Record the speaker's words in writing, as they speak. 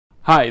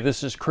Hi,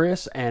 this is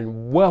Chris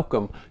and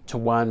welcome to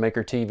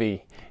Winemaker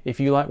TV. If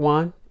you like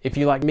wine, if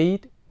you like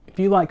mead, if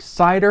you like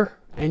cider,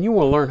 and you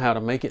want to learn how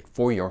to make it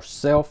for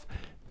yourself,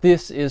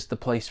 this is the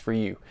place for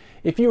you.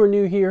 If you are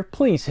new here,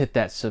 please hit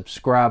that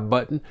subscribe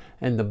button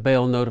and the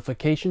bell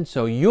notification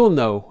so you'll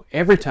know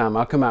every time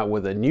I come out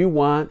with a new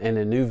wine and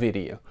a new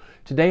video.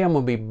 Today I'm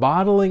going to be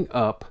bottling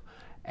up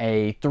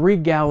a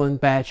 3-gallon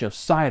batch of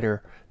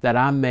cider that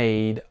I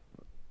made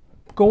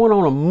going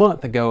on a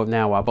month ago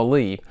now, I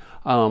believe.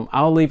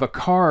 I'll leave a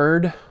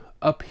card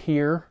up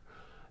here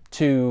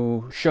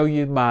to show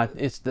you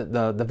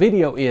the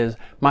video is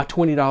my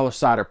 $20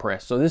 cider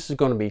press. So this is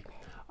going to be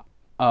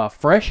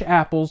fresh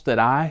apples that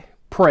I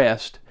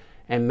pressed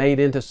and made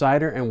into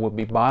cider, and we'll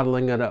be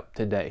bottling it up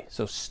today.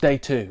 So stay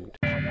tuned.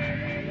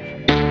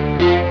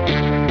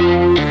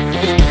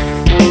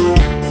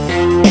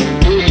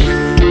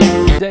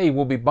 Today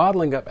we'll be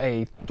bottling up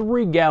a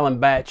 3-gallon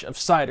batch of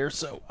cider,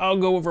 so I'll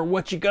go over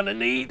what you're gonna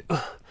need.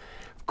 Of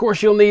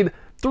course, you'll need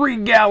 3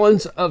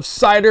 gallons of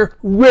cider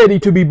ready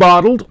to be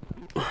bottled.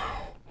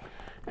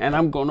 And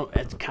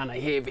it's kind of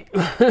heavy.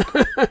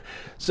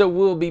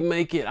 So I'll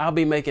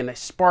be making a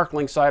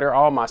sparkling cider.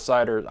 All my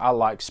ciders, I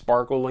like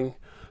sparkling.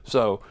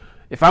 So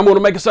if I'm gonna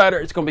make a cider,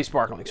 it's gonna be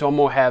sparkling. So I'm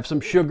gonna have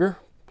some sugar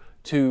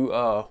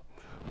to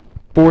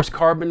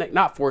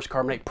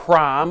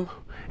prime.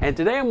 And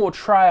today I'm going to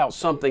try out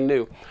something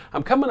new.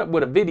 I'm coming up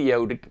with a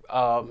video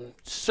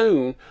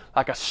soon,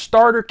 like a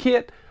starter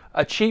kit,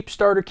 a cheap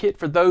starter kit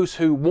for those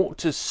who want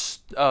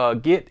to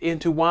get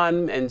into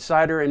wine and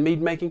cider and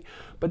mead making,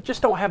 but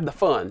just don't have the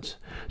funds.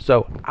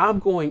 So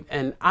I'm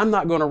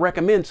not going to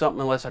recommend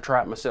something unless I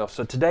try it myself.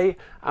 So today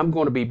I'm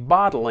going to be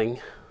bottling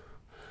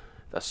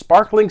the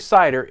sparkling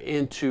cider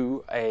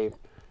into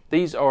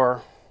these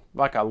are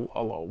like a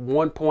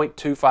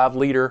 1.25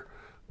 liter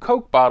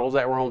Coke bottles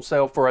that were on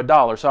sale for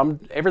 $1. So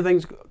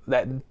everything's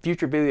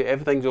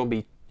going to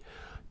be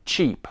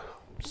cheap.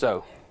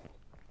 So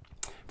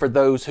for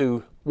those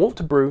who want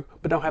to brew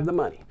but don't have the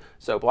money.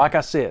 So like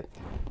I said,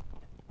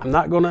 I'm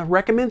not going to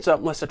recommend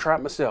something unless I try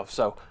it myself.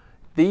 So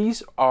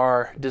these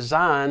are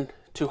designed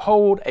to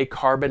hold a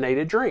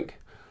carbonated drink.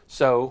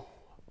 So,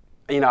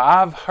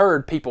 I've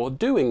heard people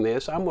doing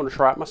this. I'm going to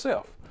try it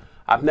myself.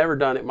 I've never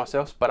done it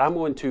myself, but I'm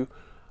going to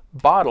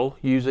bottle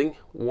using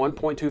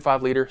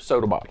 1.25 liter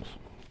soda bottles.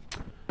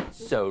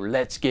 So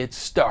let's get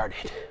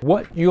started.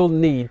 What you'll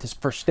need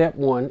for step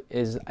one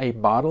is a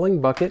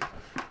bottling bucket.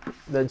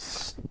 The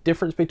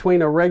difference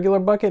between a regular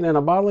bucket and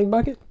a bottling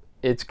bucket,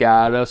 it's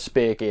got a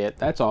spigot,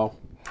 that's all.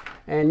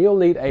 And you'll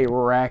need a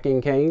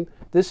racking cane.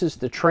 This is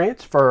to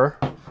transfer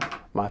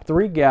my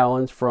 3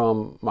 gallons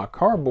from my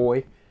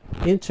carboy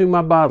into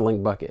my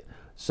bottling bucket.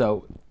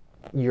 So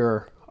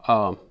your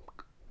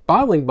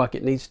bottling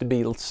bucket needs to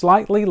be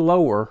slightly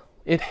lower.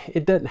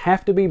 It doesn't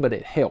have to be, but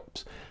it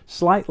helps.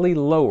 Slightly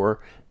lower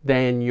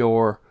than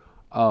your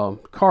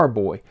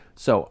carboy.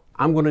 So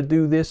I'm going to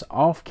do this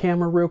off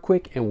camera real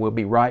quick and we'll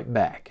be right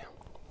back.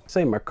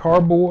 Say my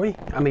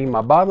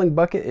bottling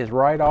bucket is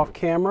right off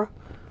camera,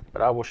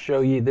 but I will show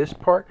you this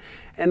part.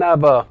 And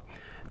I've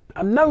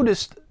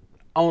noticed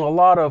on a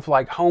lot of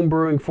like home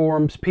brewing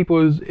forums,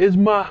 people is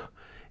my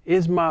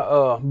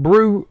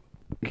brew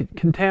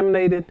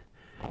contaminated?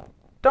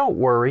 Don't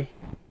worry.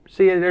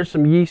 See, there's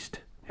some yeast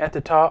at the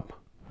top.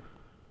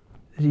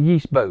 There's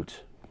yeast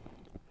boats.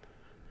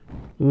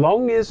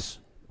 Long as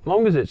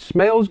it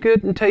smells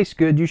good and tastes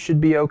good, you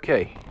should be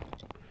okay.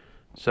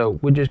 So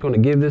we're just going to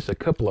give this a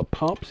couple of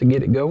pumps to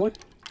get it going.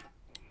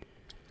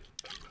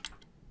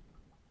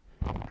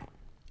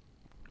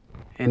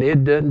 And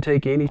it doesn't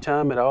take any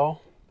time at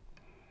all.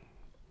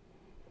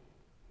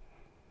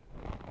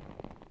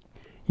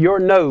 Your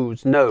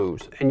nose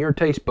knows and your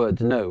taste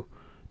buds know.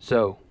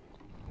 So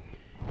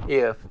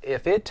if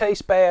it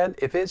tastes bad,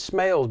 if it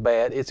smells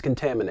bad, it's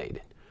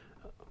contaminated.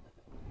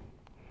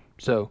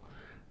 So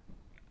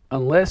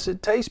unless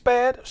it tastes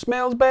bad,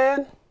 smells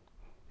bad,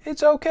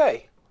 it's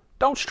okay.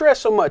 Don't stress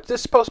so much.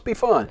 This is supposed to be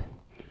fun.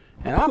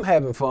 And I'm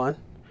having fun.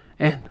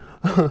 And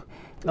a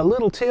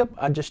little tip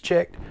I just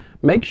checked.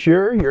 Make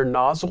sure your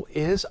nozzle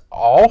is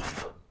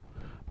off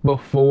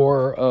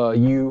before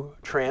you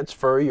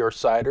transfer your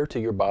cider to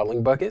your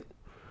bottling bucket.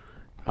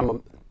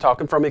 I'm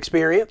talking from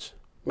experience.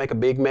 Make a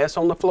big mess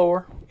on the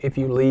floor if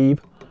you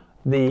leave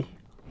the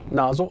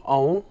nozzle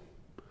on.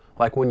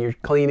 Like when you're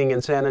cleaning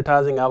and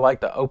sanitizing, I like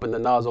to open the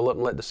nozzle up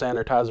and let the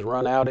sanitizer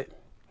run out it.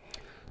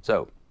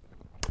 So,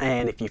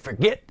 and if you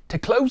forget to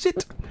close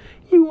it,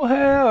 you will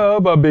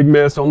have a big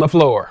mess on the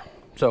floor.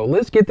 So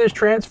let's get this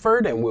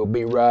transferred and we'll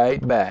be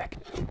right back.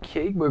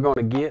 Okay, we're going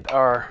to get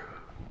our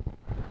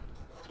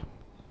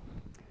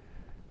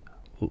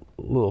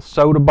little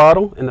soda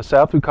bottle. In the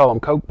South, we call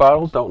them Coke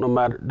bottles.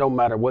 Don't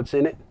matter what's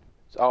in it.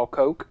 It's all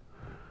Coke.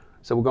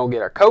 So we're going to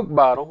get our Coke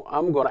bottle.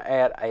 I'm going to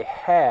add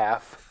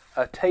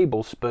a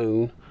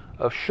tablespoon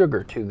of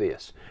sugar to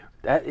this.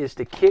 That is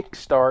to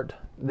kickstart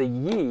the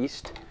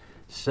yeast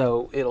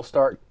so it'll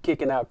start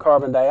kicking out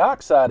carbon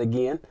dioxide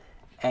again,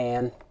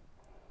 and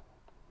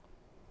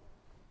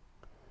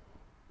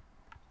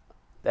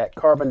that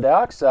carbon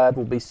dioxide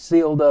will be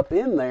sealed up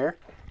in there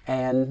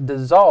and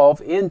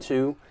dissolve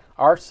into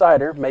our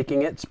cider,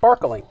 making it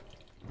sparkling.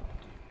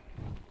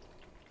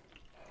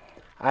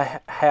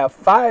 I have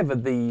 5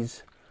 of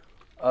these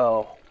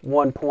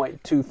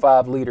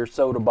 1.25 liter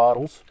soda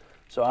bottles,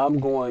 so I'm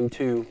going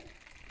to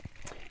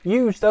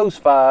use those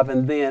 5,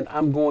 and then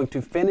I'm going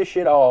to finish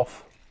it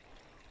off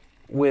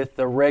with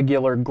the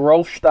regular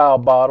Growth style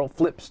bottle,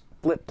 flip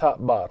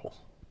top bottles.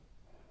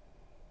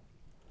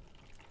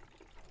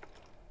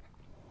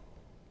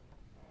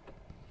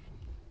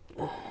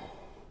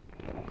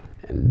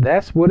 And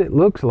that's what it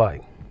looks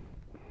like.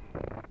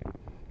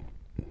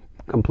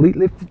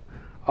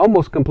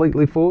 Almost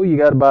completely full. You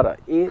got about an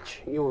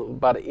inch,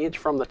 about an inch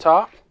from the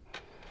top.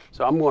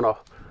 So I'm going to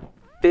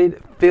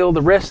fill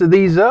the rest of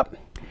these up.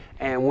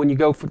 And when you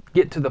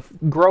get to the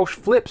Growth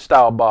flip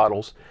style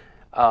bottles,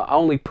 I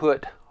only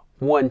put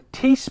 1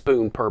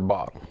 teaspoon per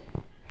bottle.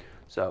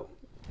 So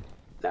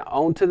now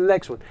on to the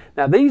next one.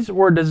 Now these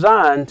were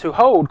designed to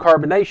hold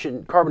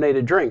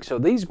carbonated drinks, so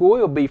these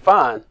will be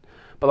fine.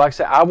 But like I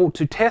said, I want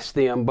to test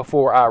them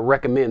before I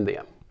recommend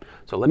them.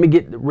 So let me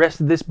get the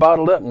rest of this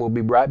bottled up and we'll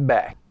be right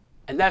back.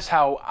 And that's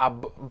how I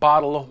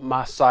bottle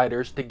my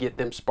ciders to get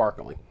them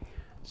sparkling.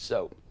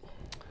 So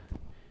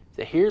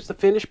here's the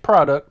finished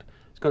product.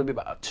 It's going to be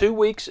about 2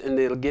 weeks and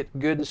it'll get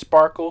good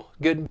and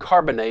good and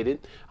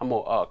carbonated. I'm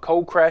going to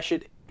cold crash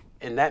it,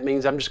 and that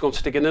means I'm just going to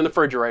stick it in the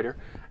refrigerator,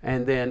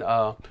 and then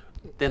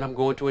I'm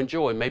going to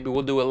enjoy. Maybe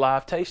we'll do a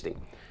live tasting.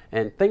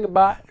 And think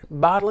about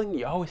bottling,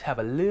 you always have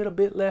a little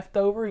bit left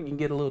over. You can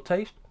get a little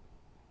taste.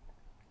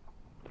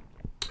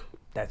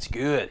 That's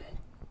good.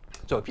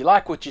 So if you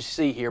like what you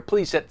see here,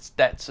 please hit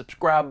that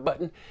subscribe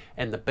button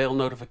and the bell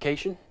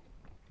notification.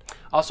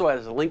 Also,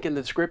 there's a link in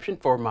the description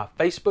for my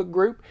Facebook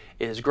group.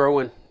 It is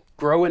growing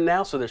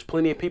now, so there's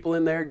plenty of people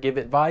in there. Give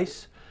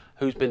advice,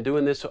 who's been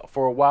doing this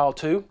for a while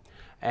too,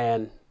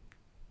 and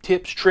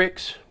tips,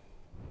 tricks,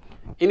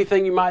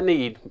 anything you might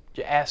need,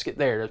 you ask it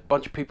there. There's a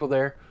bunch of people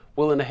there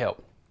willing to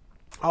help.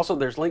 Also,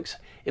 there's links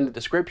in the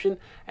description,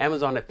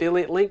 Amazon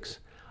affiliate links.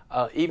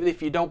 Even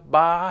if you don't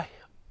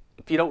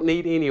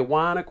need any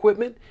wine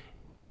equipment,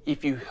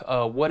 if you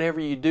whatever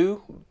you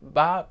do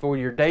buy for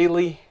your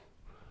daily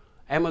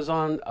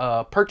Amazon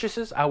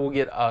purchases, I will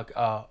get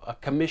a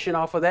commission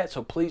off of that.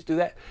 So please do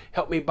that.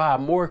 Help me buy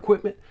more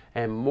equipment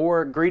and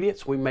more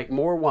ingredients. We make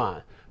more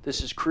wine.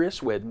 This is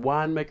Chris with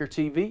Winemaker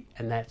TV,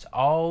 and that's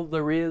all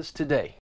there is today.